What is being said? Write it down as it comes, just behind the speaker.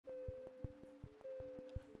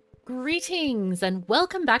Greetings and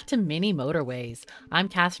welcome back to Mini Motorways. I'm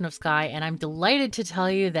KatherineOfSky and I'm delighted to tell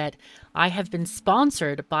you that I have been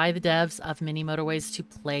sponsored by the devs of Mini Motorways to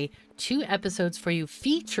play 2 episodes for you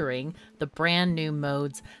featuring the brand new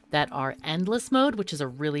modes that are Endless Mode, which is a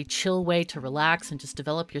really chill way to relax and just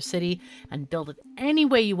develop your city and build it any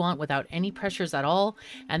way you want without any pressures at all.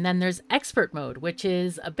 And then there's Expert Mode, which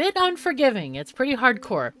is a bit unforgiving. It's pretty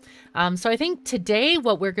hardcore. So I think today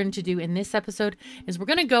what we're going to do in this episode is we're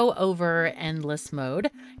going to go over Endless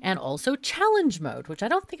Mode and also Challenge Mode, which I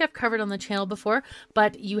don't think I've covered on the channel before,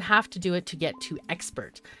 but you have to do it to get to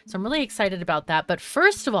Expert. So I'm really excited about that. But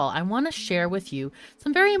first of all, I want to share with you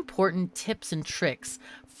some very important tips and tricks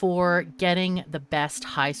for getting the best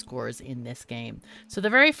high scores in this game. So the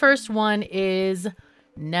very first one is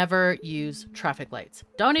never use traffic lights.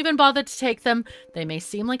 Don't even bother to take them. They may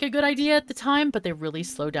seem like a good idea at the time, but they really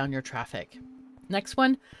slow down your traffic. Next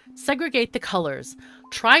one, segregate the colors.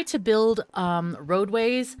 Try to build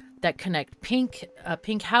roadways that connect pink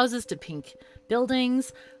houses to pink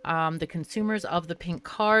buildings, the consumers of the pink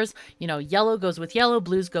cars. You know, yellow goes with yellow,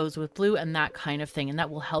 blues goes with blue, and that kind of thing. And that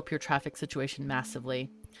will help your traffic situation massively.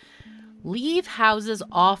 Leave houses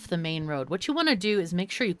off the main road. What you want to do is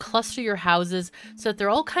make sure you cluster your houses so that they're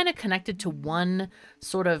all kind of connected to one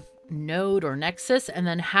sort of node or nexus, and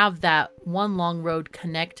then have that one long road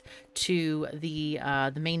connect to the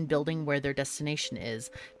main building where their destination is.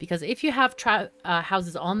 Because if you have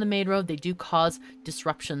houses on the main road, they do cause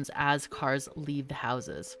disruptions as cars leave the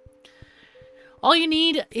houses. All you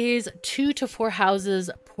need is 2 to 4 houses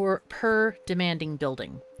per demanding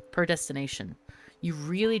building, per destination. You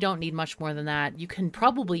really don't need much more than that. You can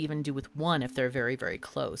probably even do with 1 if they're very, very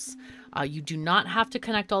close. You do not have to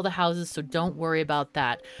connect all the houses, so don't worry about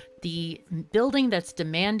that. The building that's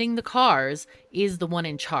demanding the cars is the one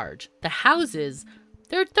in charge. The houses,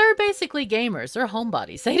 they're basically gamers. They're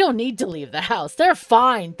homebodies. They don't need to leave the house. They're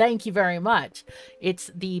fine. Thank you very much.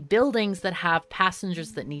 It's the buildings that have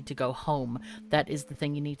passengers that need to go home that is the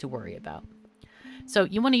thing you need to worry about. So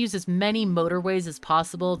you want to use as many motorways as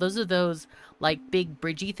possible. Those are those like big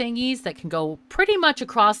bridgey thingies that can go pretty much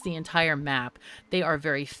across the entire map. They are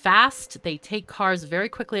very fast. They take cars very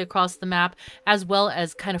quickly across the map, as well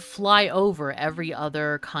as kind of fly over every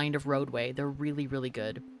other kind of roadway. They're really, really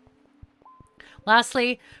good.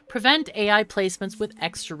 Lastly, prevent AI placements with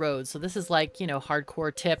extra roads. So this is like, you know,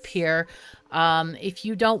 hardcore tip here. If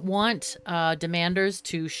you don't want demanders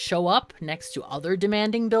to show up next to other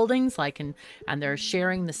demanding buildings, and they're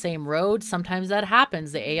sharing the same road, sometimes that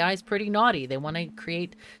happens. The AI is pretty naughty. They want to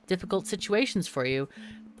create difficult situations for you.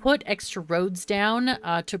 Put extra roads down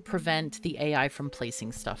to prevent the AI from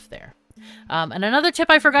placing stuff there. And another tip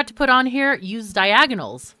I forgot to put on here, use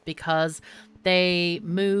diagonals, because they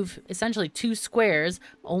move essentially 2 squares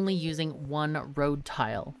only using 1 road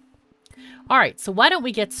tile. All right, so why don't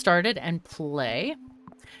we get started and play?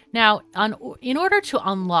 Now, in order to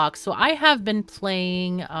unlock, so I have been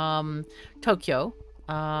playing Tokyo,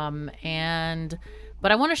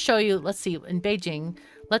 but I want to show you, let's see, in Beijing,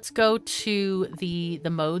 let's go to the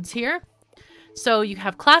modes here. So you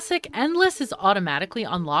have Classic, Endless is automatically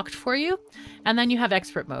unlocked for you, and then you have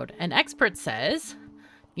Expert mode. And Expert says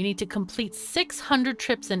you need to complete 600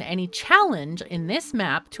 trips in any challenge in this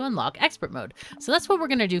map to unlock Expert mode. So that's what we're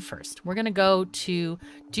going to do first. We're going to go to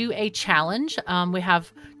do a challenge. We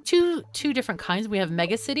have two different kinds. We have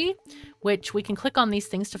Mega City, which we can click on these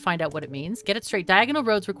things to find out what it means. Get it straight. Diagonal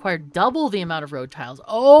roads require double the amount of road tiles.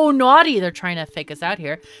 Oh, naughty. They're trying to fake us out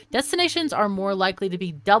here. Destinations are more likely to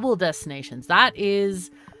be double destinations. That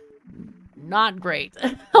is not great.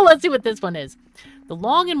 Let's see what this one is. The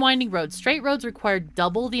long and winding roads. Straight roads require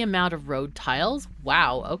double the amount of road tiles.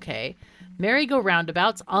 Wow, okay.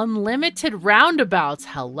 Merry-go-roundabouts. Unlimited roundabouts.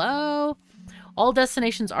 Hello? All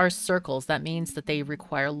destinations are circles. That means that they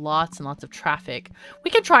require lots and lots of traffic.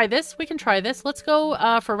 We can try this. We can try this. Let's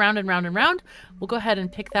go for round and round and round. We'll go ahead and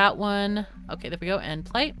pick that one. Okay, there we go. And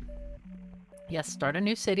play. Yes, start a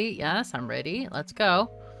new city. Yes, I'm ready. Let's go.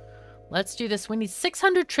 Let's do this. We need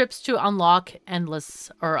 600 trips to unlock Endless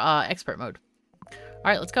or Expert mode. All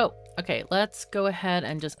right, let's go. Okay, let's go ahead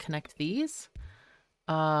and just connect these.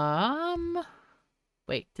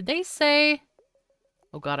 Wait, did they say?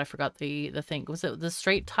 Oh God, I forgot the thing. Was it the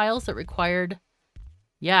straight tiles that required?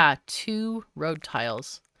 Yeah, 2 road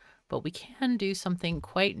tiles. But we can do something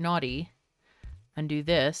quite naughty and do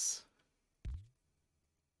this.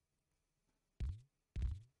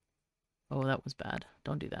 Oh, that was bad.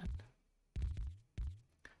 Don't do that.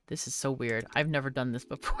 This is so weird. I've never done this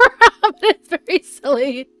before. But it's very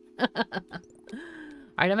silly. All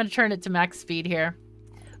right, I'm going to turn it to max speed here.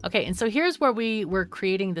 Okay, and so here's where we're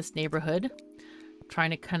creating this neighborhood. trying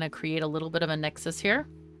to kind of create a little bit of a nexus here.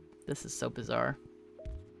 This is so bizarre.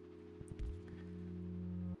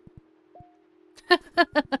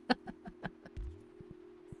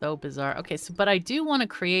 So bizarre. Okay, so but I do want to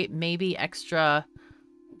create maybe extra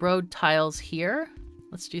road tiles here.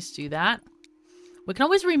 Let's just do that. We can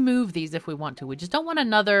always remove these if we want to. We just don't want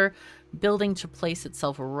another building to place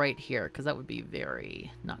itself right here, because that would be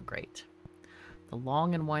very not great. The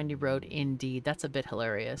long and windy road, indeed. That's a bit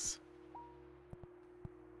hilarious.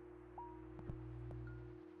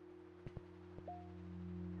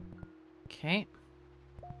 Okay.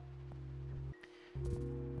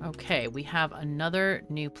 Okay, we have another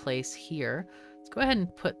new place here. Let's go ahead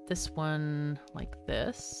and put this one like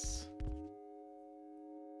this.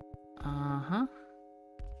 Uh-huh.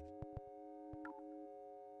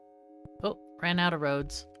 Oh, ran out of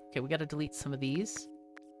roads. Okay, we got to delete some of these.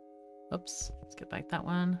 Oops, let's get back that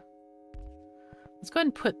one. Let's go ahead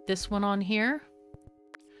and put this one on here.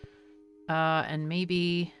 And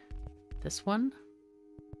maybe this one.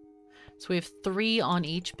 So we have 3 on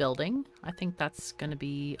each building. I think that's going to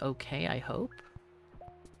be okay, I hope.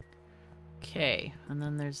 Okay, and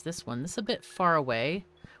then there's this one. This is a bit far away.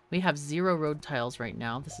 We have 0 road tiles right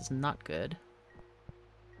now. This is not good.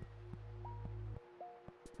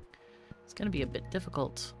 It's going to be a bit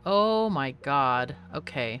difficult. Oh my god.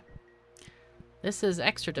 Okay. This is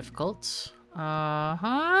extra difficult.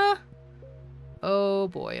 Uh-huh. Oh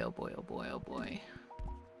boy, oh boy, oh boy, oh boy.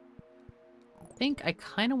 I think I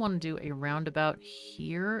kind of want to do a roundabout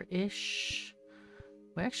here-ish.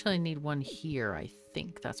 We actually need one here. I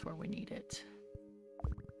think that's where we need it.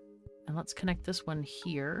 And let's connect this one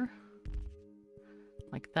here.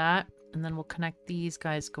 Like that. And then we'll connect these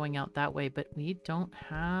guys going out that way. But we don't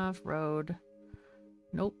have road.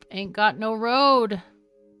 Nope, ain't got no road.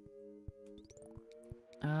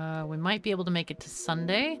 We might be able to make it to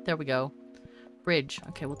Sunday. There we go. Bridge.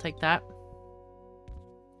 Okay, we'll take that.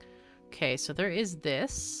 Okay, so there is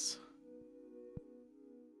this.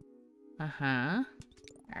 Uh-huh.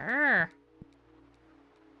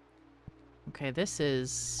 Okay, this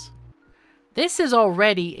is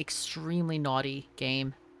already extremely naughty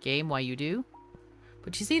game. Game, why you do?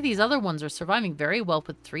 But you see, these other ones are surviving very well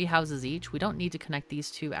with 3 houses each. We don't need to connect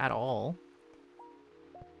these 2 at all.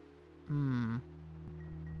 Hmm.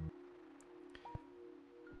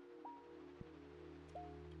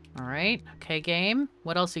 Alright. Okay, game.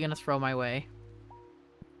 What else are you going to throw my way?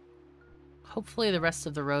 Hopefully the rest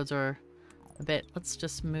of the roads are a bit... Let's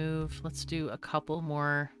just move. Let's do a couple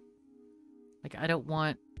more. Like, I don't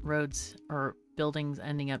want roads or buildings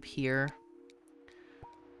ending up here.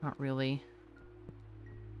 Not really.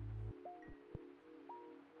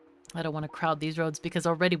 I don't want to crowd these roads because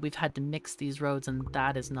already we've had to mix these roads and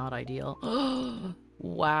that is not ideal.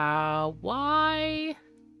 Wow. Why?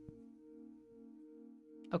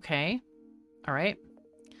 Okay. All right.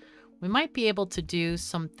 We might be able to do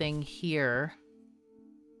something here.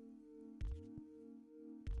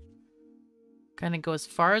 Kind of go as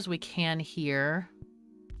far as we can here.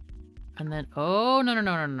 And then, oh,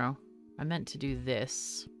 no. I meant to do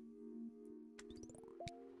this.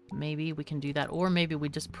 Maybe we can do that. Or maybe we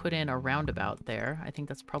just put in a roundabout there. I think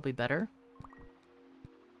that's probably better.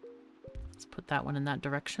 Let's put that one in that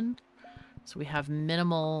direction. So we have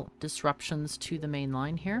minimal disruptions to the main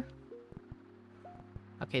line here.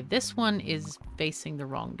 Okay, this one is facing the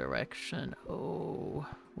wrong direction. Oh,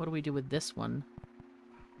 what do we do with this one?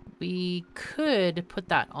 We could put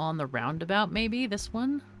that on the roundabout, maybe, this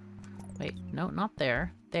one. Wait, no, not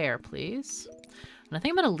there. There, please. And I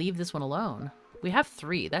think I'm going to leave this one alone. We have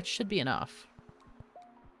 3. That should be enough.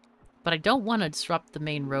 But I don't want to disrupt the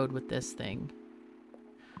main road with this thing.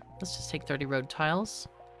 Let's just take 30 road tiles.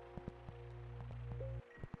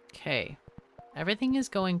 Okay. Everything is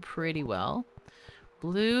going pretty well.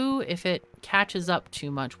 Blue, if it catches up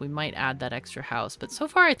too much, we might add that extra house. But so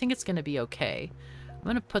far, I think it's going to be okay. I'm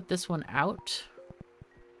going to put this one out.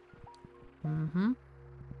 Mm-hmm.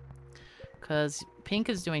 Because pink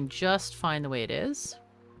is doing just fine the way it is.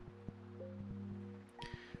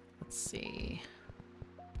 Let's see.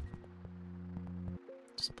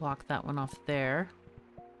 Just block that one off there.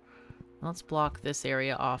 Let's block this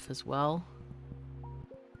area off as well.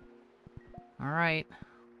 Alright.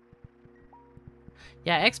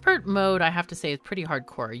 Yeah, expert mode, I have to say, is pretty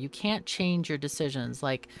hardcore. You can't change your decisions.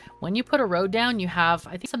 Like, when you put a road down, you have,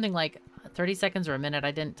 I think, something like 30 seconds or a minute.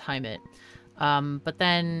 I didn't time it. But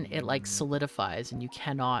then it, like, solidifies, and you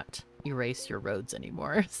cannot erase your roads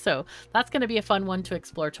anymore. So that's going to be a fun one to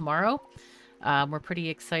explore tomorrow. We're pretty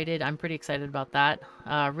excited. I'm pretty excited about that.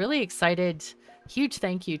 Really excited huge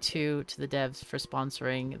thank you to the devs for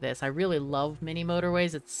sponsoring this. I really love Mini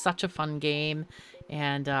Motorways. It's such a fun game,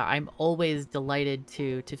 and I'm always delighted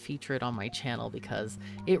to feature it on my channel because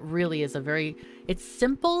it really is a very, it's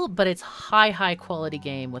simple, but it's high quality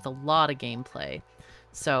game with a lot of gameplay.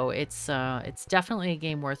 So it's definitely a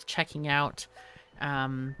game worth checking out.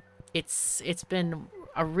 It's been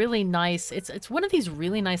a really nice, it's one of these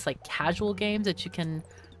really nice like casual games that you can,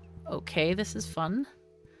 okay, this is fun.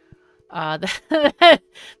 That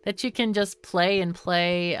you can just play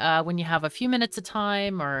when you have a few minutes of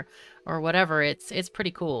time or whatever. It's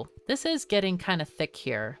pretty cool. This is getting kind of thick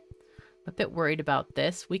here. I'm a bit worried about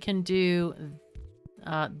this. We can do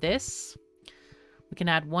this. We can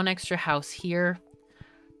add one extra house here.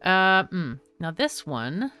 Now this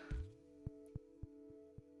one,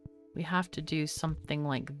 we have to do something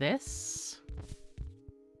like this.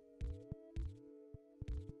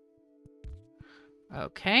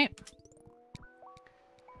 Okay.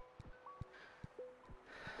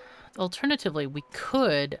 Alternatively, we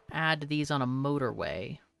could add these on a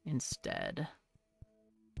motorway instead.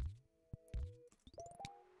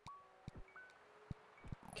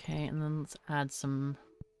 Okay, and then let's add some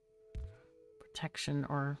protection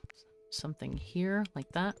or something here, like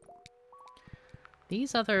that.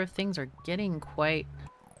 These other things are getting quite...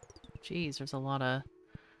 Geez, there's a lot of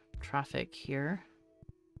traffic here.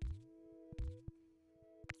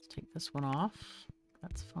 Let's take this one off.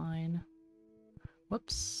 That's fine.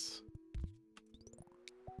 Whoops.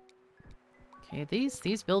 Okay,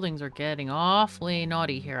 these buildings are getting awfully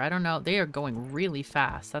naughty here. I don't know. They are going really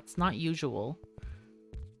fast. That's not usual.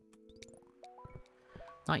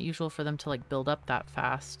 Not usual for them to like build up that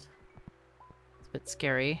fast. It's a bit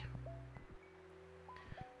scary.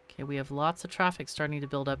 Okay, we have lots of traffic starting to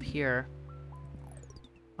build up here.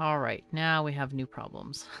 All right, now we have new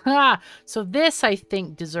problems. So this, I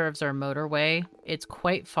think, deserves our motorway. It's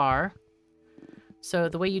quite far. So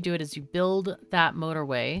the way you do it is you build that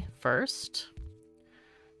motorway first.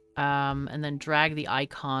 And then drag the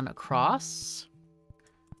icon across.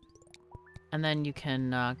 And then you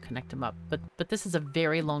can connect them up. But this is a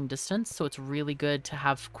very long distance, so it's really good to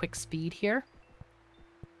have quick speed here.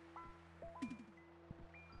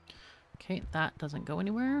 Okay, that doesn't go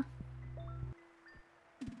anywhere.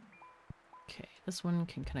 Okay, this one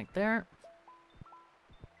can connect there.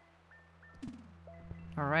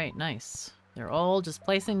 All right, nice. They're all just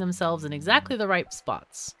placing themselves in exactly the right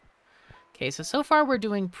spots. Okay, so far we're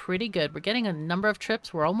doing pretty good. We're getting a number of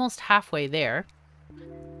trips. We're almost halfway there.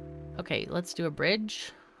 Okay, let's do a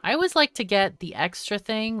bridge. I always like to get the extra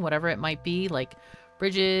thing, whatever it might be, like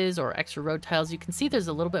bridges or extra road tiles. You can see there's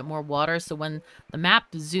a little bit more water, so when the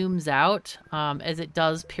map zooms out, as it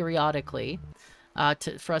does periodically,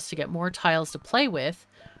 for us to get more tiles to play with,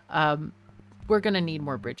 we're going to need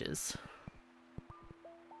more bridges.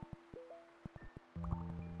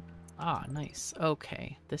 Ah, nice.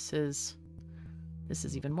 Okay, this is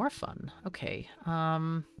even more fun. Okay,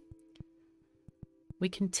 we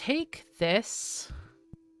can take this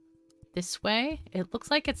way. It looks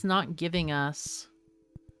like it's not giving us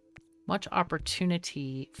much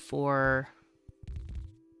opportunity for...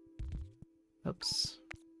 Oops.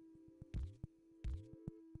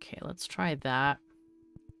 Okay, let's try that.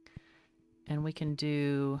 And we can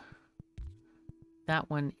do that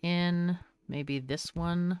one in, maybe this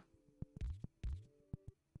one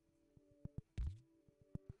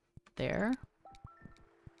there,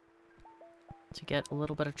 to get a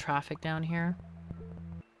little bit of traffic down here.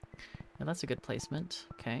 Yeah, that's a good placement.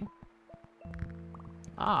 Okay.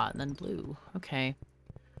 Ah, and then blue. Okay.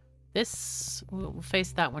 This, we'll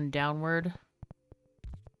face that one downward.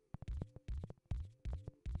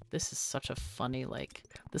 This is such a funny, like,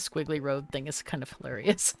 the squiggly road thing is kind of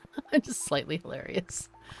hilarious. Just slightly hilarious.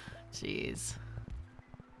 Jeez.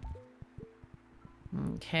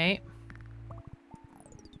 Okay.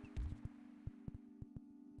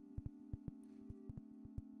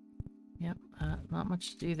 Yep, not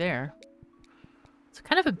much to do there. It's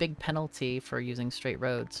kind of a big penalty for using straight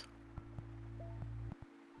roads.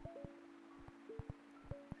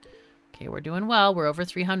 Okay, we're doing well. We're over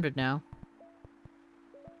 300 now.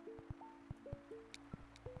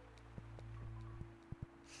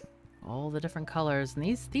 All the different colors.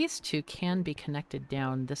 And these two can be connected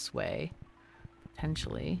down this way.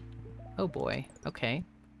 Potentially. Oh boy. Okay.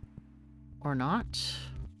 Or not.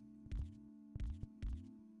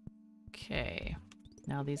 Okay.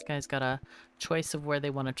 Now these guys got a choice of where they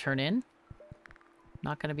want to turn in.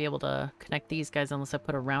 Not going to be able to connect these guys unless I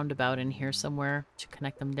put a roundabout in here somewhere to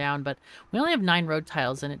connect them down. But we only have 9 road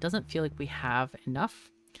tiles and it doesn't feel like we have enough.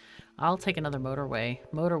 I'll take another motorway.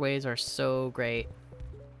 Motorways are so great.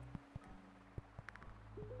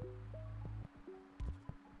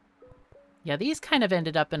 Yeah, these kind of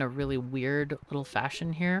ended up in a really weird little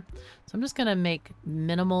fashion here. So I'm just going to make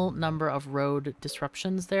minimal number of road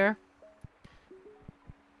disruptions there.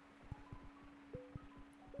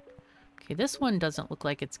 Okay, this one doesn't look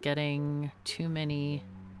like it's getting too many.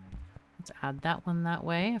 Let's add that one that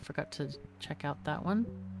way. I forgot to check out that one.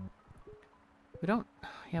 We don't...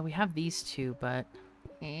 Yeah, we have these two, but...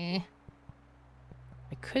 I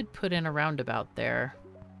could put in a roundabout there.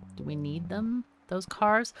 Do we need them? Those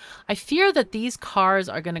cars? I fear that these cars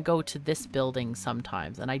are going to go to this building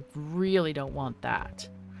sometimes, and I really don't want that.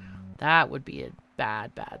 That would be a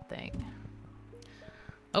bad, bad thing.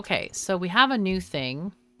 Okay, so we have a new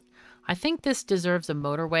thing. I think this deserves a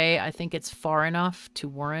motorway. I think it's far enough to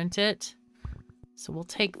warrant it. So we'll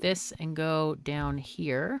take this and go down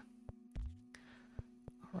here.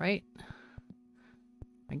 All right.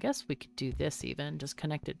 I guess we could do this even, just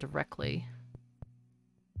connect it directly.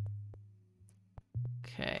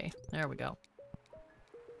 Okay, there we go.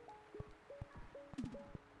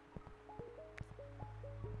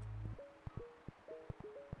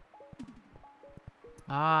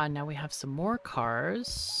 Ah, now we have some more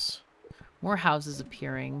cars. More houses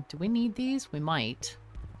appearing. Do we need these? We might.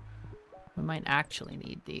 We might actually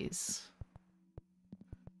need these.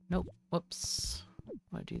 Nope. Whoops.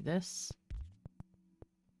 Want to do this?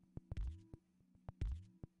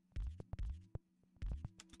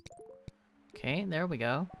 Okay, there we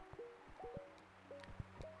go.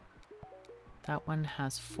 That one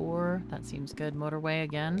has 4. That seems good. Motorway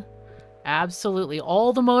again. Absolutely.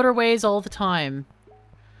 All the motorways all the time.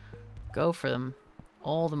 Go for them.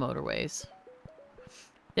 All the motorways.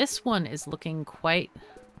 This one is looking quite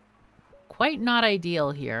not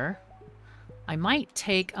ideal here. I might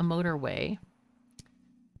take a motorway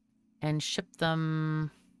and ship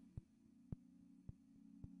them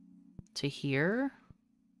to here.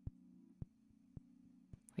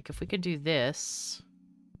 Like if we could do this.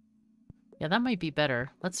 Yeah, that might be better.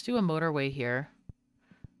 Let's do a motorway here.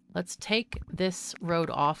 Let's take this road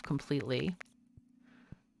off completely.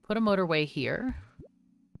 Put a motorway here.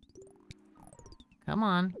 Come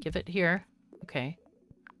on, give it here. Okay.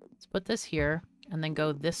 Let's put this here and then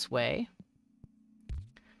go this way.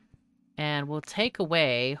 And we'll take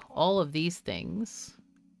away all of these things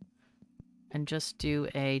and just do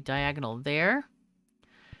a diagonal there.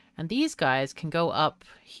 And these guys can go up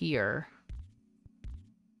here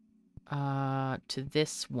to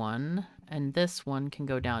this one, and this one can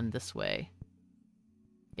go down this way.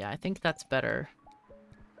 Yeah, I think that's better.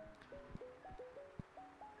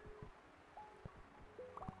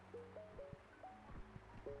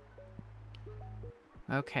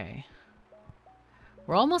 Okay.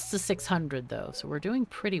 We're almost to 600 though, so we're doing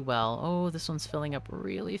pretty well. Oh, this one's filling up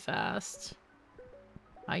really fast.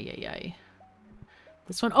 Ay, ay, ay.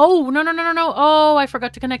 This one. Oh, no, no, no, no, no. Oh, I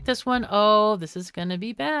forgot to connect this one. Oh, this is gonna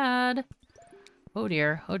be bad. Oh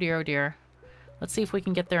dear. Oh dear. Oh dear. Let's see if we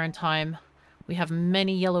can get there in time. We have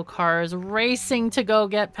many yellow cars racing to go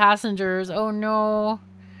get passengers. Oh no.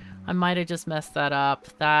 I might have just messed that up.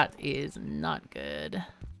 That is not good.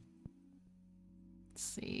 Let's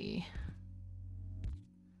see.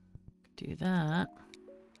 Do that.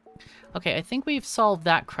 Okay, I think we've solved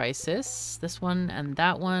that crisis. This one and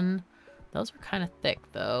that one. Those are kind of thick,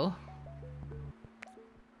 though.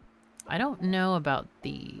 I don't know about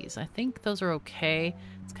these. I think those are okay.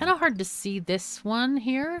 It's kind of hard to see this one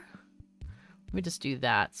here. Let me just do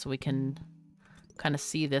that so we can kind of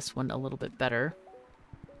see this one a little bit better.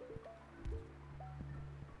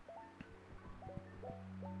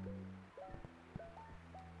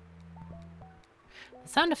 The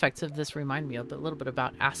sound effects of this remind me a little bit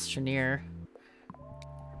about Astroneer.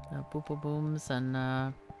 Boop boop booms and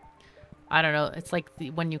I don't know. It's like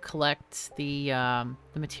when you collect the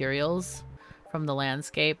materials from the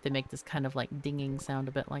landscape, they make this kind of like dinging sound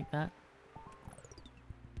a bit like that.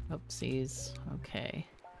 Oopsies. Okay.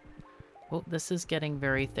 Oh, this is getting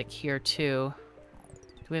very thick here too.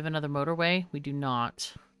 Do we have another motorway? We do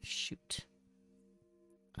not. Shoot.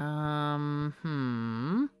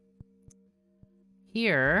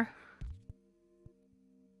 Here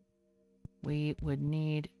we would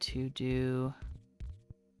need to do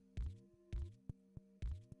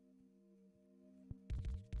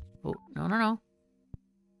oh, no, no, no.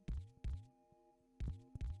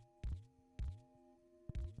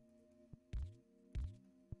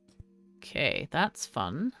 Okay, that's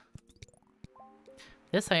fun.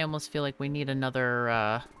 This I almost feel like we need another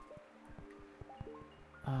a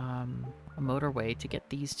motorway to get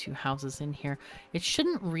these two houses in here. It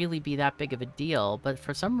shouldn't really be that big of a deal, but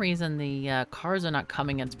for some reason the cars are not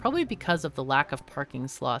coming, and it's probably because of the lack of parking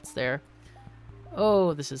slots there.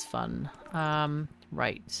 Oh, this is fun.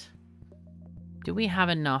 Right. Do we have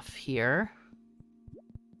enough here?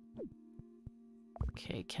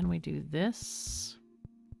 Okay, can we do this?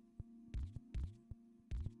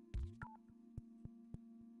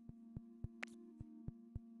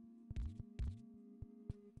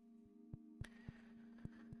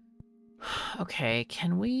 Okay,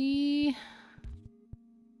 can we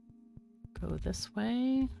go this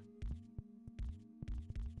way?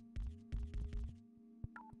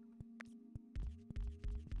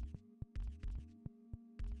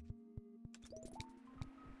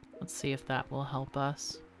 Let's see if that will help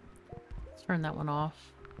us. Let's turn that one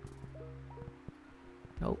off.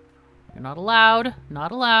 Nope. You're not allowed.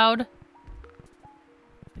 Not allowed.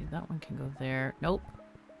 Okay, that one can go there. Nope.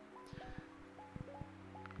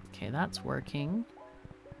 Okay, that's working.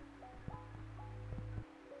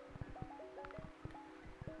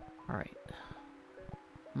 All right.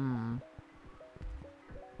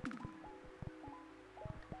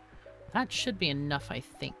 That should be enough, I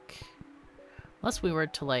think. Unless we were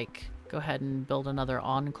to, like, go ahead and build another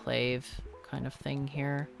enclave kind of thing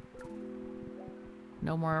here.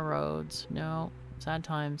 No more roads. No. Sad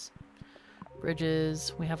times.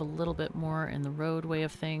 Bridges. We have a little bit more in the roadway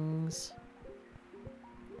of things.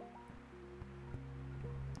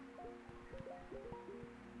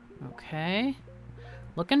 Okay.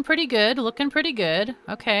 Looking pretty good. Looking pretty good.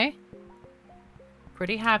 Okay.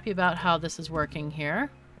 Pretty happy about how this is working here.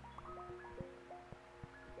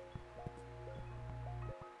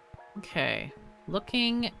 Okay.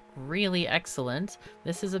 Looking really excellent.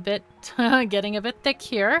 This is a bit getting a bit thick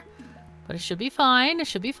here, but it should be fine. It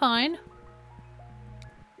should be fine.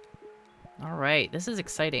 All right. This is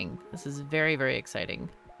exciting. This is very, very exciting.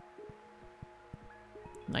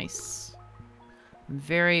 Nice. I'm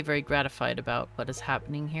very, very gratified about what is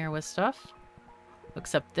happening here with stuff.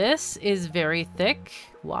 Except this is very thick.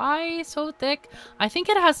 Why so thick? I think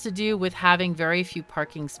it has to do with having very few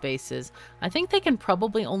parking spaces. I think they can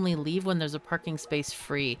probably only leave when there's a parking space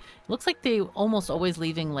free. It looks like they almost always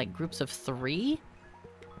leaving like groups of 3.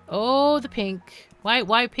 Oh, the pink.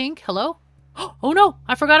 Why pink? Hello? Oh no,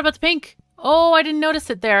 I forgot about the pink. Oh, I didn't notice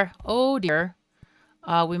it there. Oh dear.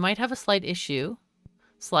 We might have a slight issue.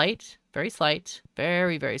 Slight. Very slight.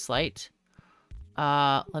 Very, very slight.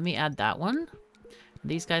 Let me add that one.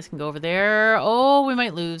 These guys can go over there. Oh, we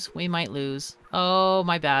might lose. We might lose. Oh,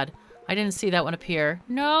 my bad. I didn't see that one appear.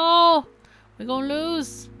 No! We're gonna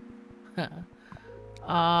lose.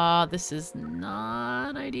 This is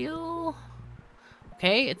not ideal.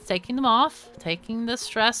 Okay, it's taking them off. Taking the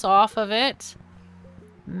stress off of it.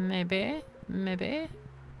 Maybe. Maybe.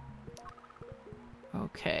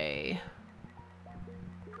 Okay.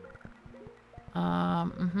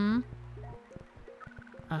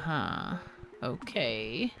 Uh-huh.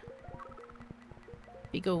 Okay.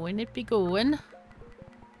 Be going, it be going.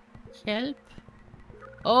 Help.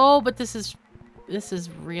 Oh, but this is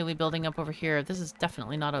really building up over here. This is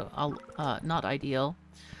definitely not not ideal.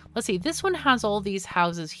 Let's see. This one has all these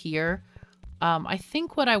houses here. I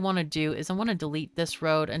think what I want to do is I want to delete this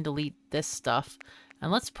road and delete this stuff.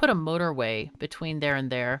 And let's put a motorway between there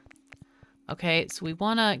and there. Okay, so we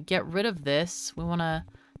want to get rid of this. We want to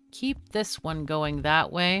keep this one going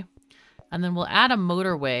that way. And then we'll add a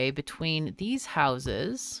motorway between these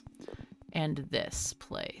houses and this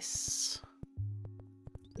place.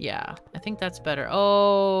 Yeah, I think that's better.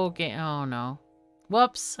 Oh, okay. Oh, no.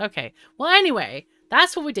 Whoops. Okay. Well, anyway,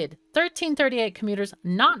 that's what we did. 1338 commuters.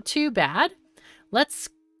 Not too bad. Let's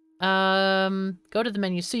go to the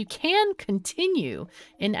menu. So you can continue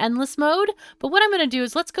in endless mode, but what I'm going to do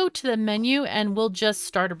is let's go to the menu and we'll just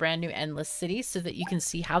start a brand new endless city so that you can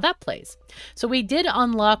see how that plays. So we did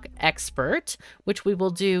unlock expert, which we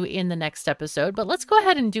will do in the next episode, but let's go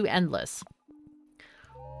ahead and do endless.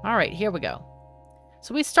 All right, here we go.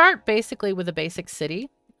 So we start basically with a basic city,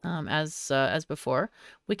 as before.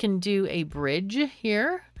 We can do a bridge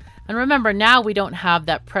here. And remember, now we don't have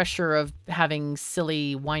that pressure of having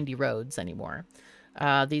silly, windy roads anymore.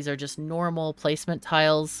 These are just normal placement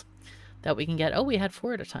tiles that we can get. Oh, we had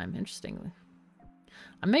 4 at a time, interestingly.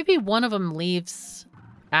 Maybe one of them leaves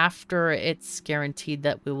after it's guaranteed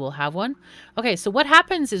that we will have one. Okay, so what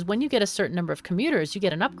happens is when you get a certain number of commuters, you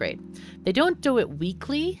get an upgrade. They don't do it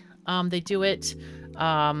weekly. They do it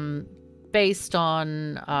based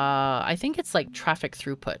on, I think it's like traffic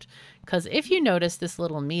throughput. Because if you notice this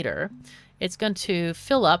little meter, it's going to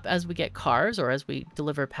fill up as we get cars or as we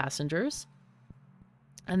deliver passengers.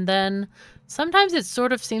 And then sometimes it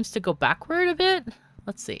sort of seems to go backward a bit.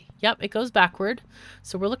 Let's see. Yep, it goes backward.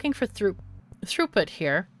 So we're looking for throughput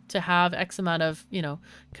here to have X amount of, you know,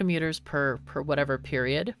 commuters per whatever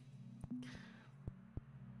period.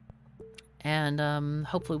 And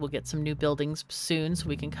hopefully we'll get some new buildings soon so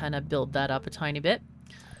we can kind of build that up a tiny bit.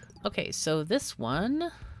 Okay, so this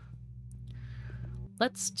one,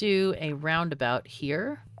 let's do a roundabout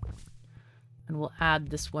here. And we'll add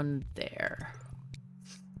this one there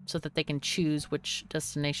so that they can choose which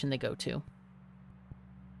destination they go to.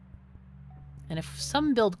 And if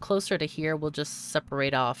some build closer to here, we'll just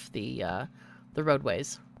separate off the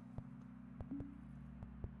roadways.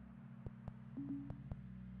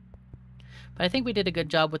 But I think we did a good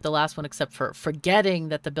job with the last one, except for forgetting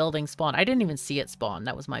that the building spawned. I didn't even see it spawn.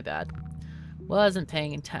 That was my bad. Wasn't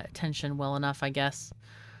paying attention well enough, I guess.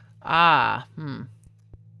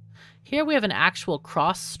 Here we have an actual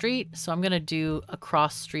cross street, so I'm going to do a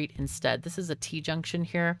cross street instead. This is a T-junction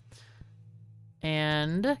here.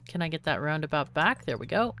 And can I get that roundabout back? There we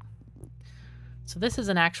go. So this is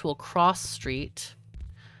an actual cross street.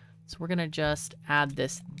 So we're going to just add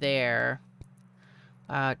this there.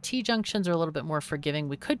 T-junctions are a little bit more forgiving.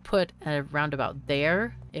 We could put a roundabout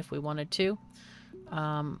there if we wanted to.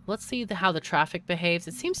 Let's see how the traffic behaves.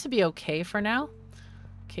 It seems to be okay for now.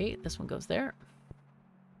 Okay, this one goes there.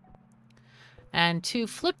 And to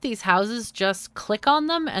flip these houses, just click on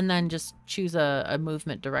them and then just choose a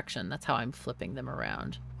movement direction. That's how I'm flipping them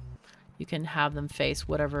around. You can have them face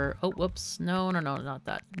whatever... Oh, whoops. No, not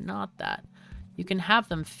that. Not that. You can have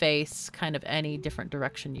them face kind of any different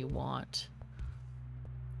direction you want.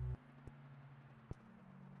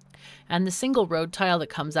 And the single road tile that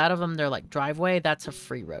comes out of them, they're like driveway, that's a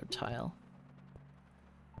free road tile.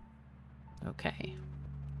 Okay.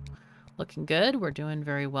 Looking good. We're doing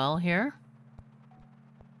very well here.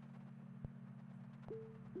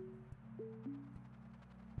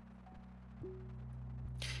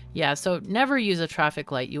 Yeah, so never use a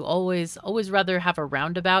traffic light. You always rather have a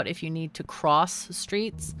roundabout if you need to cross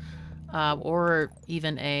streets. Or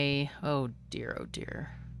even a... Oh dear, oh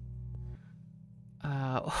dear.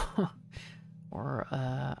 Or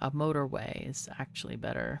a motorway is actually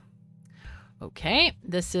better. Okay,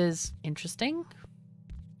 this is interesting.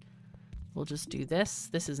 We'll just do this.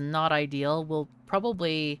 This is not ideal. We'll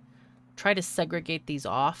probably try to segregate these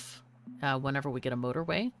off whenever we get a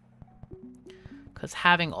motorway. Because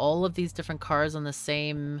having all of these different cars on the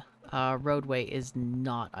same roadway is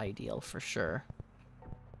not ideal for sure.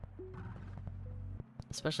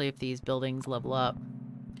 Especially if these buildings level up.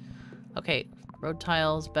 Okay, road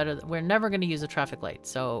tiles, better. We're never going to use a traffic light,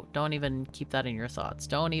 so don't even keep that in your thoughts.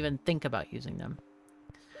 Don't even think about using them.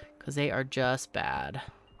 Because they are just bad.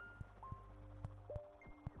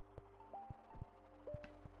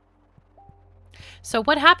 So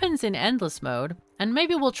what happens in endless mode, and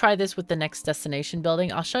maybe we'll try this with the next destination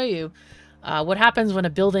building. I'll show you what happens when a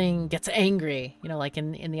building gets angry. You know, like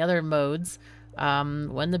in the other modes.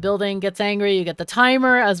 When the building gets angry, you get the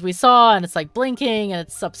timer, as we saw, and it's like blinking, and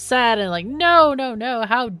it's upset, and like, no, no, no,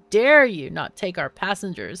 how dare you not take our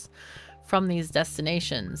passengers from these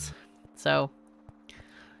destinations. So,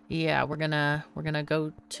 yeah, we're gonna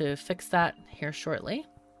go to fix that here shortly.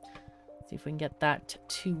 See if we can get that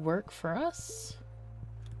to work for us.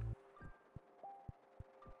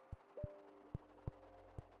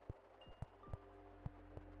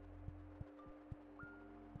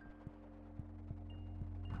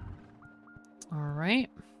 All right.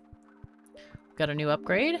 Got a new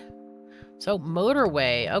upgrade. So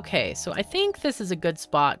motorway. Okay, so I think this is a good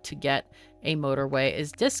spot to get a motorway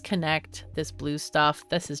is disconnect this blue stuff.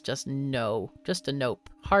 This is just no, just a nope,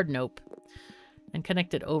 hard nope. And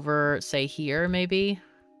connect it over, say here maybe.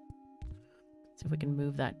 See if we can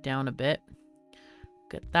move that down a bit.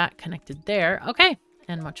 Get that connected there. Okay,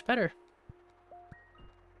 and much better.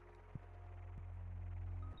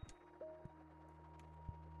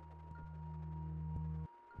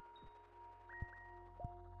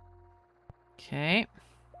 Okay.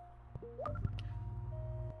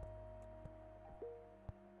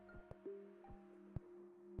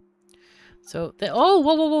 So,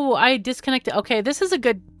 whoa, I disconnected. Okay, this is a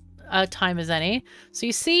good time as any. So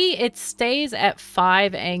you see, it stays at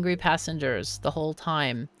 5 angry passengers the whole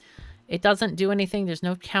time. It doesn't do anything. There's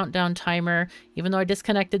no countdown timer. Even though I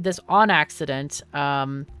disconnected this on accident,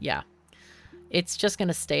 yeah. It's just going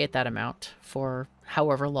to stay at that amount for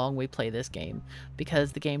however long we play this game.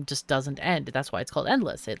 Because the game just doesn't end. That's why it's called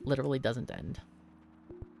endless. It literally doesn't end.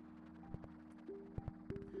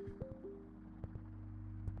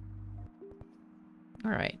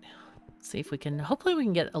 All right. Let's see if we can... Hopefully we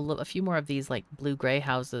can get a few more of these, like, blue-gray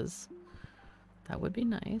houses. That would be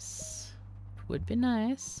nice. Would be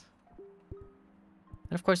nice.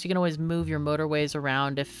 And, of course, you can always move your motorways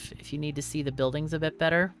around if you need to see the buildings a bit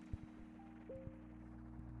better.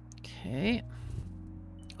 Okay.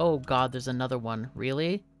 Oh, God, there's another one.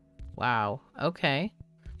 Really? Wow. Okay.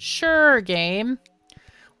 Sure, game.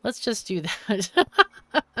 Let's just do that.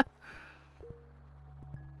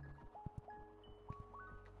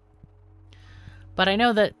 But I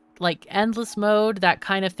know that, like, endless mode, that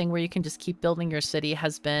kind of thing where you can just keep building your city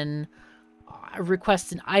has been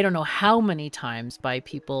requested I don't know how many times by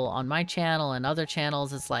people on my channel and other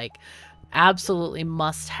channels. It's like absolutely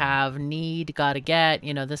must have, need, gotta get,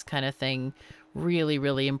 you know, this kind of thing. Really,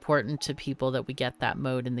 really important to people that we get that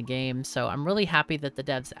mode in the game. So I'm really happy that the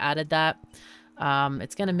devs added that.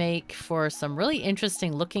 It's going to make for some really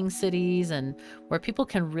interesting looking cities and where people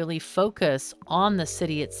can really focus on the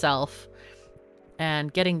city itself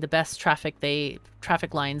and getting the best traffic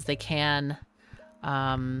lines they can.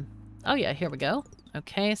 Oh yeah, here we go.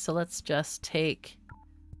 Okay, so let's just take...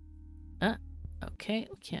 okay,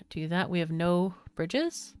 we can't do that. We have no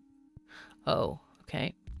bridges? Oh,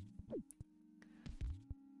 okay.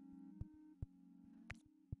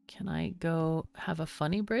 Can I go have a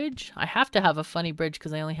funny bridge? I have to have a funny bridge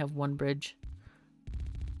because I only have one bridge.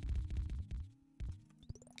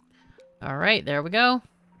 All right, there we go.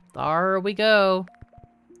 There we go.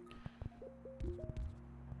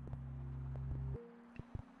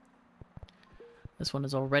 This one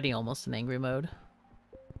is already almost in angry mode.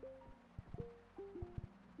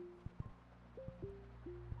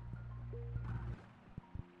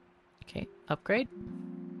 Okay, upgrade.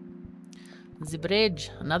 The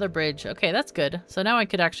bridge, another bridge. Okay, that's good. So now I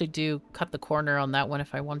could actually cut the corner on that one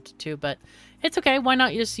if I wanted to, but it's okay. Why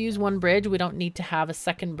not just use one bridge? We don't need to have a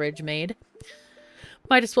second bridge made.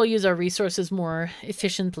 Might as well use our resources more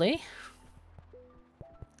efficiently.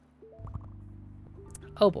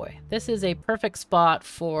 Oh boy, this is a perfect spot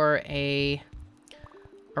for a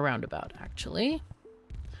roundabout, actually.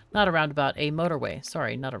 Not a roundabout, a motorway.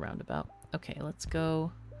 Sorry, not a roundabout. Okay, let's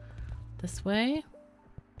go this way.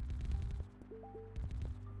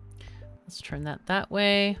 Let's turn that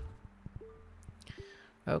way.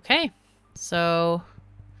 Okay, so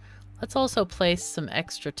let's also place some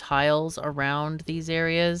extra tiles around these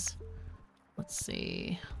areas. Let's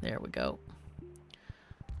see. There we go.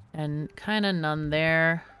 And kind of none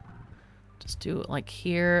there. Just do it like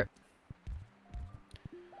here.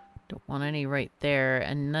 Don't want any right there,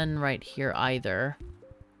 and none right here either.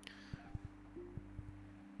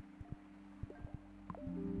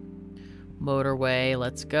 Motorway,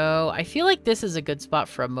 let's go. I feel like this is a good spot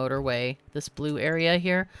for a motorway, this blue area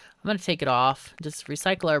here. I'm going to take it off, just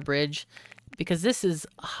recycle our bridge, because this is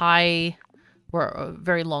high, or a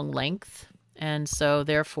very long length, and so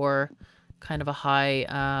therefore kind of a high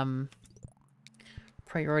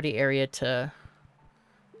priority area to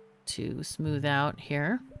smooth out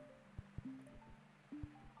here.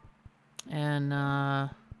 And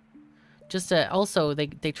just also, they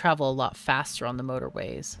travel a lot faster on the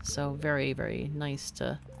motorways. So very, very nice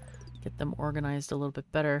to get them organized a little bit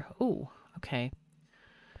better. Ooh, okay.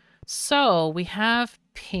 So we have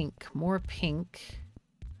pink, more pink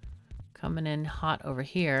coming in hot over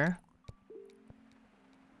here.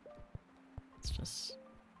 Let's just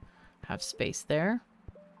have space there.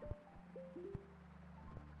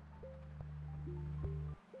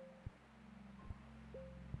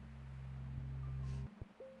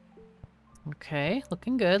 Okay,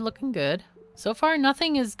 looking good, looking good. So far,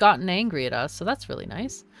 nothing has gotten angry at us, so that's really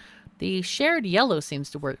nice. The shared yellow seems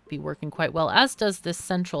to be working quite well, as does this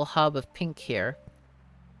central hub of pink here.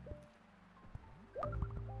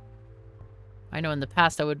 I know in the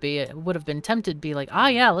past I would have been tempted to be like, ah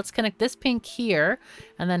yeah, let's connect this pink here,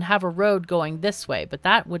 and then have a road going this way, but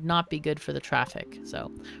that would not be good for the traffic.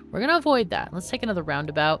 So we're going to avoid that. Let's take another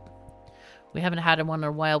roundabout. We haven't had one in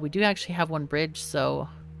a while. We do actually have one bridge, so...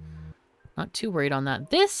 not too worried on that.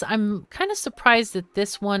 This, I'm kind of surprised that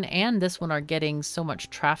this one and this one are getting so much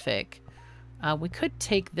traffic. We could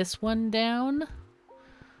take this one down,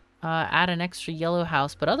 add an extra yellow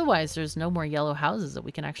house, but otherwise there's no more yellow houses that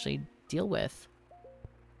we can actually deal with.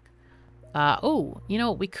 Oh, you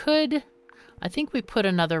know, we could... I think we put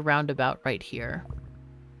another roundabout right here.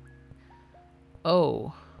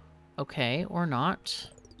 Oh, okay, or not.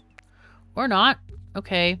 Or not.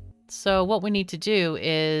 Okay, so what we need to do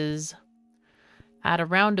is... add a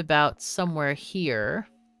roundabout somewhere here.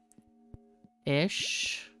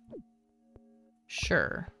 Ish.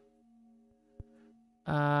 Sure.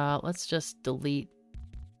 Let's just delete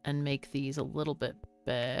and make these a little bit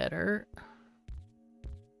better.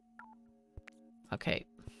 Okay.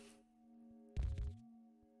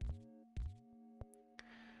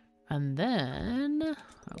 And then...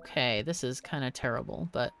 okay, this is kind of terrible,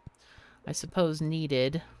 but I suppose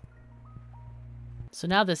needed. So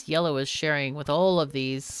now this yellow is sharing with all of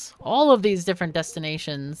these different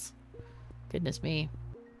destinations. Goodness me.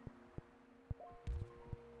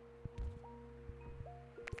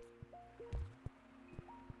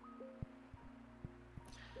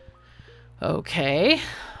 Okay.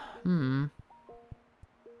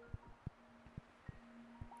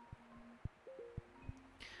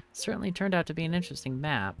 Certainly turned out to be an interesting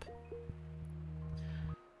map.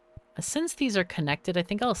 Since these are connected, I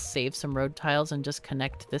think I'll save some road tiles and just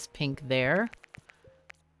connect this pink there.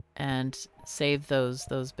 And save those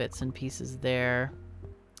bits and pieces there.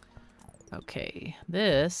 Okay,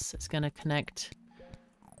 this is going to connect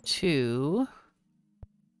to...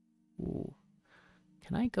 Ooh.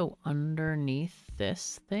 Can I go underneath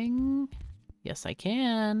this thing? Yes, I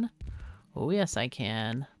can. Oh, yes, I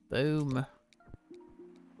can. Boom.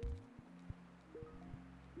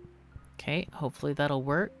 Okay, hopefully that'll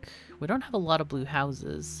work. We don't have a lot of blue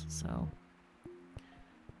houses, so...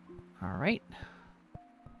 Alright.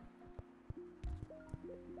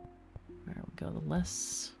 There we go. The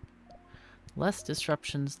less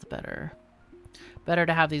disruptions, the better. Better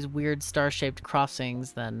to have these weird star-shaped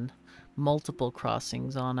crossings than multiple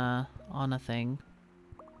crossings on a thing.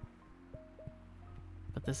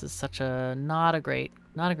 But this is such a not a great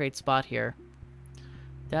spot here.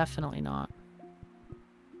 Definitely not.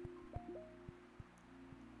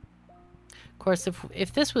 Of course,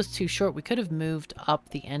 if this was too short, we could have moved up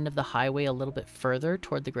the end of the highway a little bit further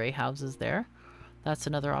toward the gray houses there. That's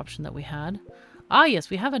another option that we had. Ah,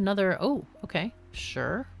 yes, we have another... Oh, okay.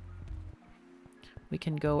 Sure. We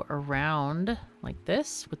can go around like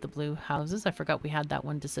this with the blue houses. I forgot we had that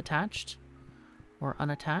one disattached or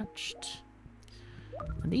unattached.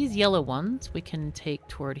 And these yellow ones we can take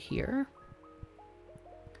toward here.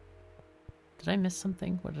 Did I miss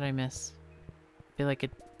something? What did I miss? I feel like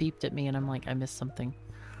it beeped at me and I'm like, I missed something.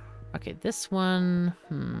 Okay, this one...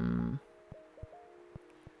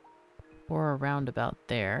 Or around about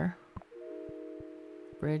there.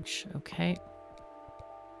 Bridge, okay.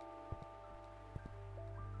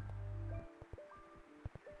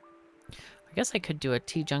 I guess I could do a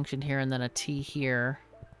T-junction here and then a T here.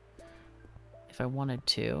 If I wanted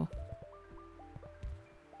to.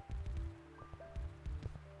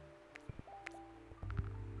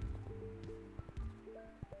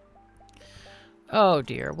 Oh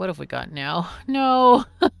dear, what have we got now? No!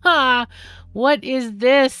 What is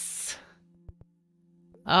this?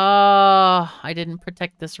 Oh, I didn't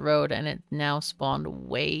protect this road and it now spawned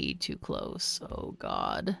way too close. Oh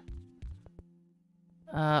god.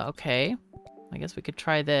 Okay. I guess we could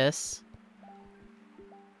try this.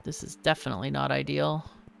 This is definitely not ideal.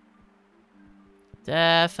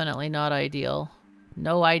 Definitely not ideal.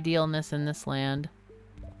 No idealness in this land.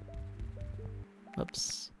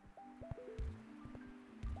 Oops.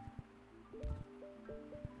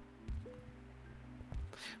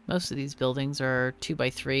 Most of these buildings are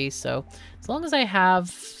 2x3, so as long as I have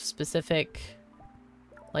specific,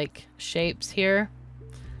 like, shapes here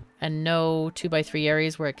and no 2x3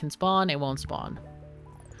 areas where it can spawn, it won't spawn.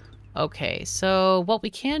 Okay, so what we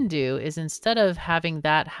can do is instead of having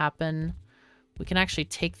that happen, we can actually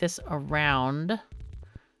take this around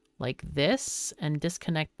like this and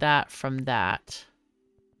disconnect that from that.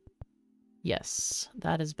 Yes,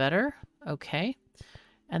 that is better. Okay.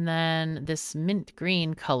 And then this mint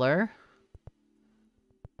green color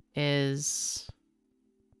is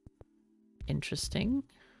interesting.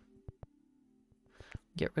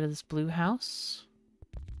 Get rid of this blue house.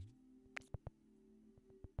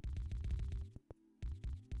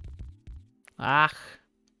 Ah,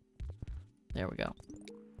 there we go.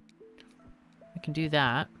 We can do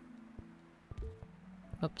that.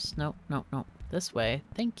 Oops, nope, nope, nope. This way.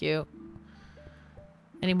 Thank you.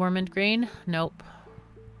 Any more mint green? Nope.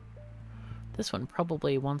 This one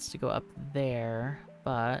probably wants to go up there,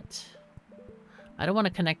 but I don't want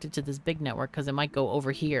to connect it to this big network because it might go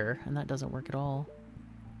over here, and that doesn't work at all.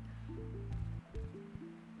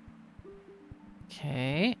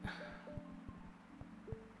 Okay.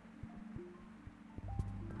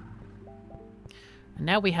 And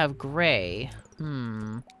now we have gray.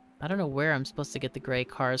 I don't know where I'm supposed to get the gray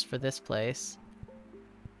cars for this place.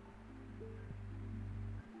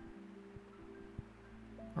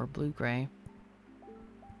 Or blue-gray.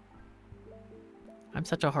 I'm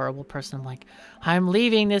such a horrible person. I'm like, I'm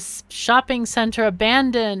leaving this shopping center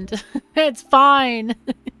abandoned. It's fine.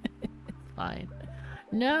 It's fine.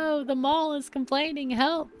 No, the mall is complaining.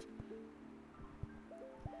 Help.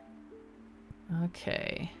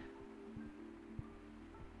 Okay.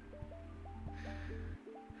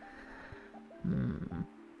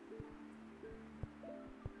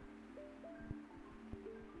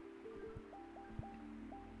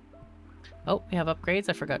 Oh, we have upgrades.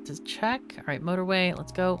 I forgot to check. All right, motorway.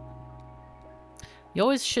 Let's go. You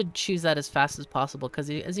always should choose that as fast as possible because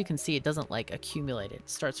as you can see, it doesn't like accumulate. It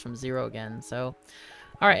starts from 0 again. So,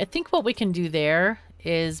 All right, I think what we can do there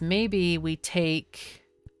is maybe we take...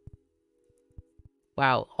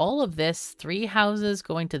 Wow, all of this, 3 houses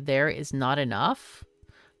going to there is not enough.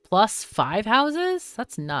 Plus 5 houses?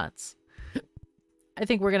 That's nuts. I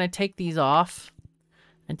think we're going to take these off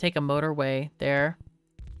and take a motorway there.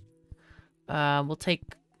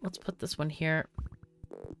 Let's put this one here.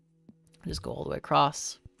 Just go all the way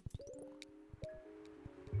across.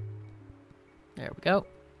 There we go.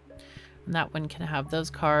 And that one can have those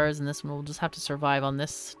cars, and this one will just have to survive on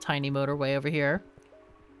this tiny motorway over here.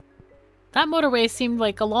 That motorway seemed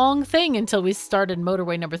like a long thing until we started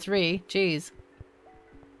motorway number 3. Jeez.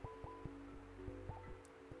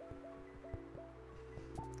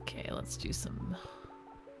 Okay, let's do some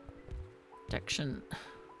protection.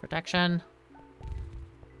 Protection.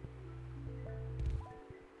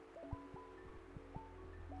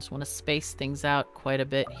 Just want to space things out quite a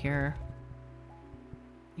bit here.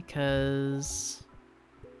 Because...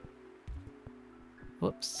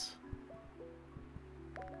 Whoops.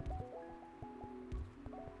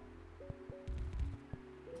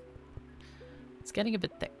 It's getting a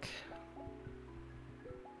bit thick.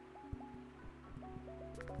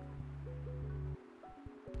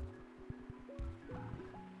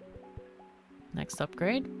 Next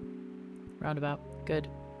upgrade. Roundabout. Good.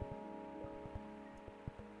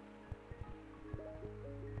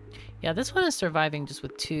 Yeah, this one is surviving just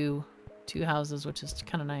with two houses, which is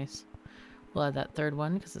kind of nice. We'll add that third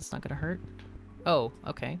one because it's not going to hurt. Oh,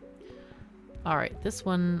 okay. All right, this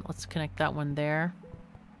one, let's connect that one there.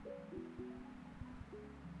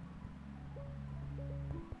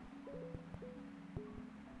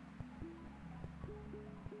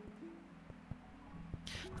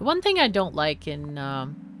 The one thing I don't like in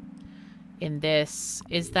this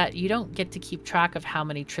is that you don't get to keep track of how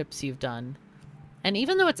many trips you've done. And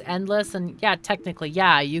even though it's endless, and yeah, technically,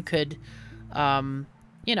 yeah, you could,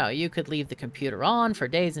 you know, you could leave the computer on for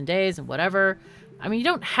days and days and whatever. I mean, you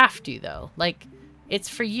don't have to, though. Like, it's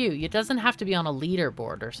for you. It doesn't have to be on a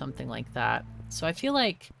leaderboard or something like that. So I feel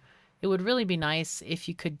like it would really be nice if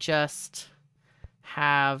you could just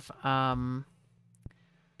have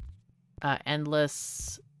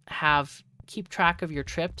keep track of your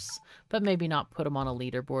trips, but maybe not put them on a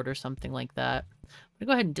leaderboard or something like that. I'm gonna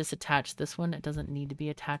go ahead and disattach this one. It doesn't need to be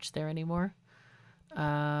attached there anymore.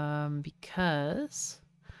 Because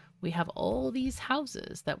we have all these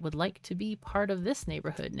houses that would like to be part of this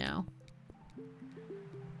neighborhood now.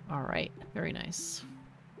 All right, very nice.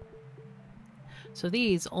 So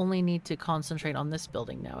these only need to concentrate on this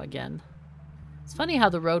building now again. It's funny how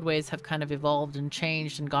the roadways have kind of evolved and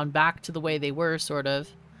changed and gone back to the way they were, sort of.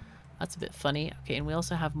 That's a bit funny. Okay, and we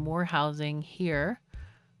also have more housing here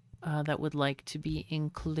that would like to be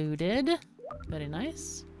included. Very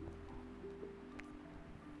nice.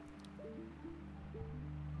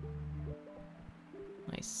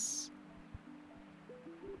 Nice.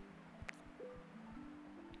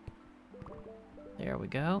 There we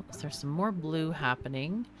go. So there's some more blue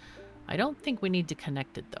happening. I don't think we need to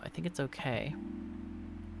connect it, though. I think it's okay.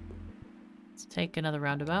 Let's take another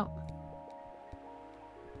roundabout.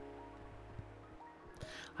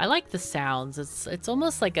 I like the sounds. It's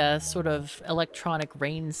almost like a sort of electronic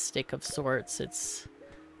rain stick of sorts. It's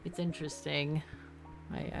interesting.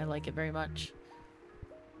 I like it very much.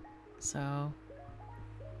 So,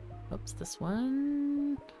 oops, this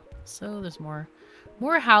one. So there's more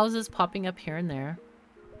houses popping up here and there.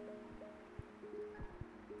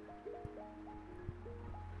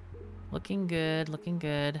 Looking good, looking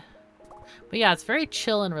good. But yeah, it's very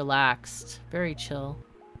chill and relaxed. Very chill.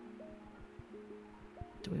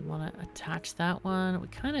 Do we want to attach that one? We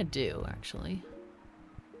kind of do, actually.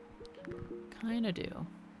 Kind of do.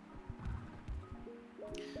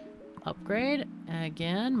 Upgrade.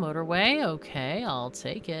 Again, motorway. Okay, I'll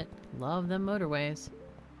take it. Love them motorways.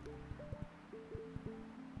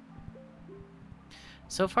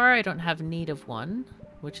 So far, I don't have need of one,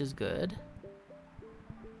 which is good.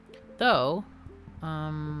 Though,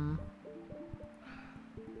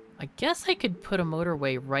 I guess I could put a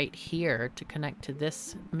motorway right here to connect to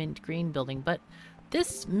this mint green building, but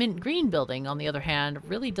this mint green building, on the other hand,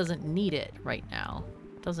 really doesn't need it right now.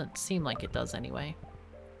 Doesn't seem like it does anyway.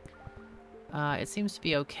 It seems to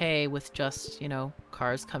be okay with just, you know,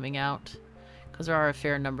 cars coming out, because there are a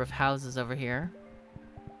fair number of houses over here.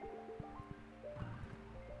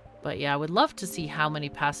 But yeah, I would love to see how many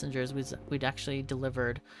passengers we'd actually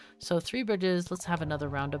delivered. So 3 bridges, let's have another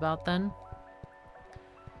roundabout then.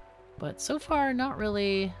 But so far, not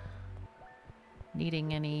really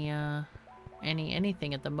needing anything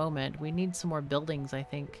at the moment. We need some more buildings, I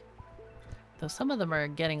think. Though some of them are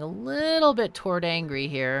getting a little bit toward angry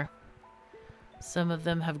here. Some of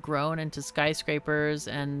them have grown into skyscrapers,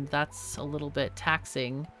 and that's a little bit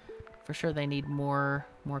taxing. For sure they need more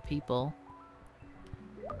people.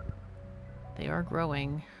 They are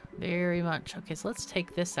growing very much. Okay, so let's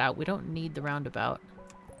take this out. We don't need the roundabout.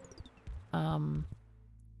 There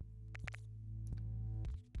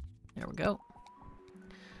we go.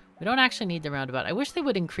 We don't actually need the roundabout. I wish they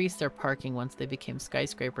would increase their parking once they became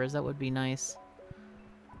skyscrapers. That would be nice.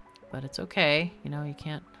 But it's okay. You know, you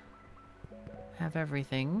can't have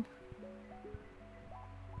everything.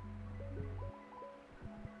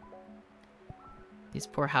 These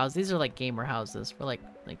poor houses. These are like gamer houses. We're like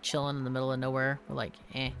chilling in the middle of nowhere. We're like,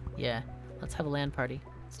 yeah. Let's have a LAN party.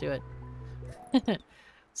 Let's do it.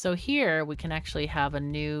 So here we can actually have a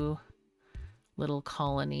new little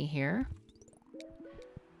colony here.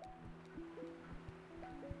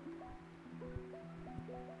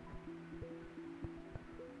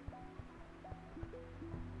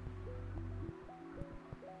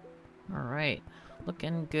 All right.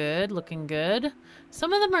 Looking good, looking good.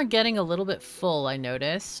 Some of them are getting a little bit full, I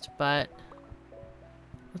noticed, but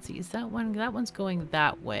let's see, is that one? That one's going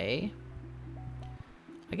that way.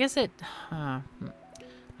 I guess it... I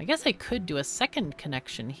guess I could do a second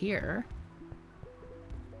connection here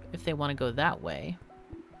if they want to go that way.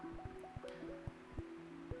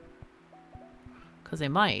 Because they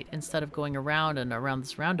might. Instead of going around and around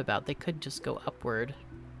this roundabout, they could just go upward.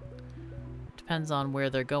 Depends on where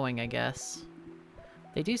they're going, I guess.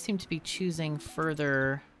 They do seem to be choosing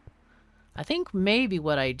further. I think maybe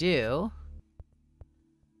what I do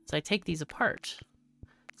is I take these apart.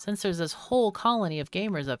 Since there's this whole colony of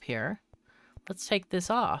gamers up here, let's take this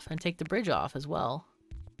off and take the bridge off as well.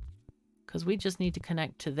 Because we just need to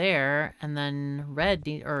connect to there, and then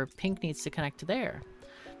pink needs to connect to there.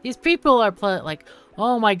 These people are like,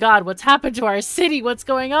 oh my god, what's happened to our city? What's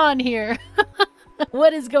going on here?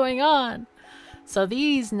 What is going on? So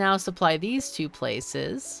these now supply these two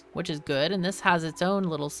places, which is good, and this has its own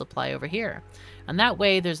little supply over here. And that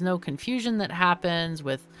way there's no confusion that happens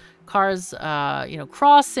with cars, you know,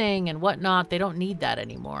 crossing and whatnot. They don't need that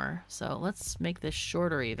anymore. So let's make this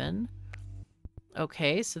shorter even.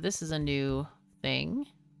 Okay, so this is a new thing.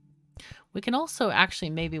 We can also actually,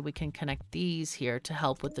 maybe we can connect these here to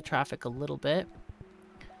help with the traffic a little bit.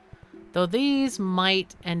 Though these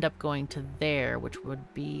might end up going to there, which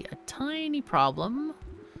would be a tiny problem.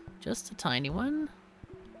 Just a tiny one.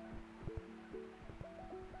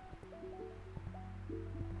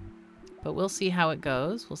 But we'll see how it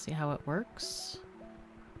goes. We'll see how it works.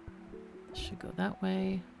 Should go that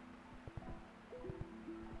way.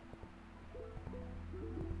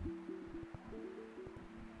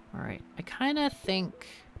 Alright, I kind of think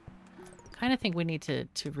we need to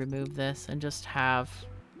remove this and just have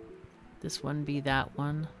this one be that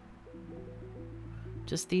one.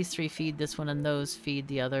 Just these three feed this one and those feed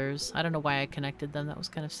the others. I don't know why I connected them. That was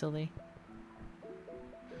kind of silly.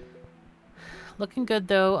 Looking good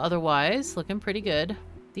though, otherwise. Looking pretty good.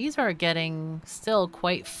 These are getting still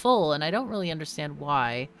quite full, and I don't really understand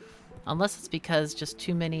why. Unless it's because just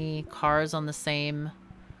too many cars on the same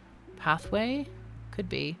pathway? Could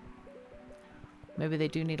be. Maybe they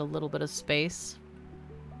do need a little bit of space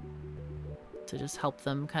to just help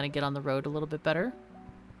them kind of get on the road a little bit better.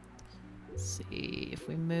 Let's see, if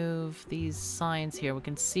we move these signs here, we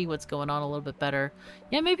can see what's going on a little bit better.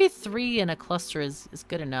 Yeah, maybe 3 in a cluster is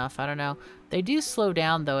good enough. I don't know. They do slow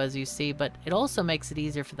down though, as you see, but it also makes it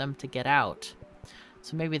easier for them to get out.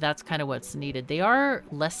 So maybe that's kind of what's needed. They are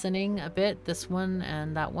lessening a bit, this one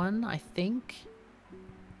and that one, I think.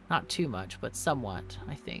 Not too much, but somewhat,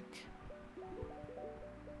 I think.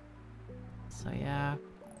 So yeah.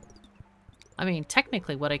 I mean,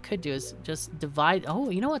 technically what I could do is just divide...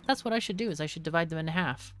 Oh, you know what? That's what I should do, is I should divide them in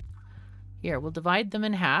half. Here, we'll divide them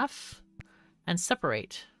in half and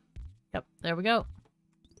separate. Yep, there we go.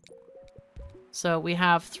 So we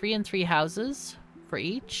have 3 and 3 houses for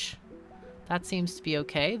each. That seems to be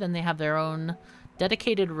okay. Then they have their own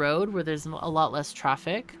dedicated road where there's a lot less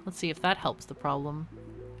traffic. Let's see if that helps the problem.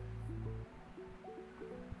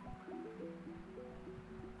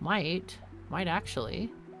 Might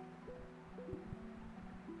actually.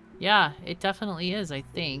 Yeah, it definitely is, I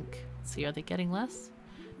think. Let's see, are they getting less?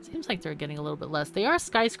 Seems like they're getting a little bit less. They are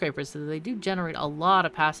skyscrapers, so they do generate a lot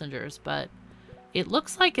of passengers, but it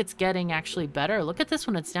looks like it's getting actually better. Look at this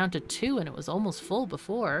one, it's down to 2, and it was almost full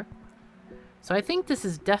before. So I think this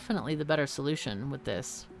is definitely the better solution with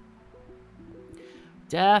this.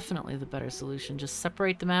 Definitely the better solution. Just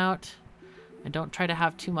separate them out, and don't try to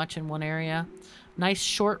have too much in one area. Nice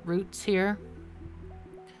short routes here.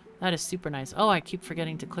 That is super nice. Oh, I keep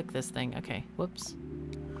forgetting to click this thing. Okay, whoops.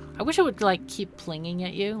 I wish it would, like, keep plinging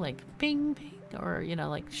at you. Like, ping, ping, or, you know,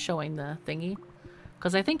 like showing the thingy.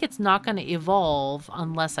 Because I think it's not going to evolve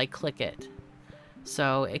unless I click it.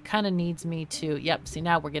 So it kind of needs me to, yep, see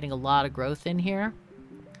now we're getting a lot of growth in here.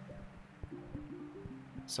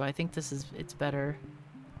 So I think this is, it's better.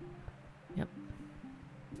 Yep.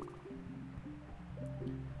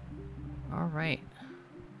 All right.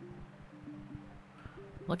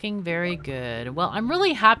 Looking very good. Well, I'm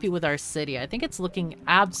really happy with our city. I think it's looking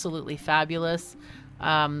absolutely fabulous.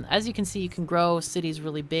 As you can see, you can grow cities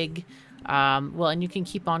really big. Well, and you can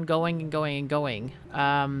keep on going and going and going.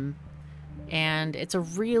 And it's a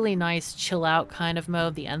really nice chill out kind of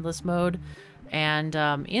mode, the endless mode. And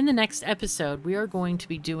in the next episode, we are going to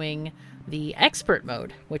be doing the expert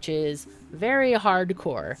mode, which is very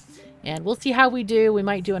hardcore. And we'll see how we do. We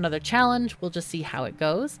might do another challenge. We'll just see how it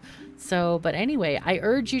goes. So, but anyway, I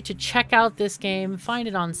urge you to check out this game. Find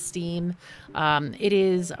it on Steam. It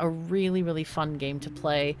is a really, really fun game to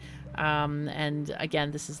play. And again,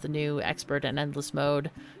 this is the new expert and endless mode.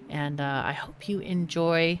 And I hope you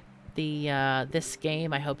enjoy this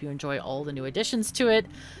game. I hope you enjoy all the new additions to it.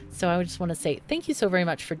 So I just want to say thank you so very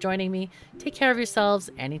much for joining me. Take care of yourselves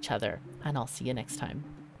and each other, and I'll see you next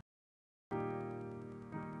time.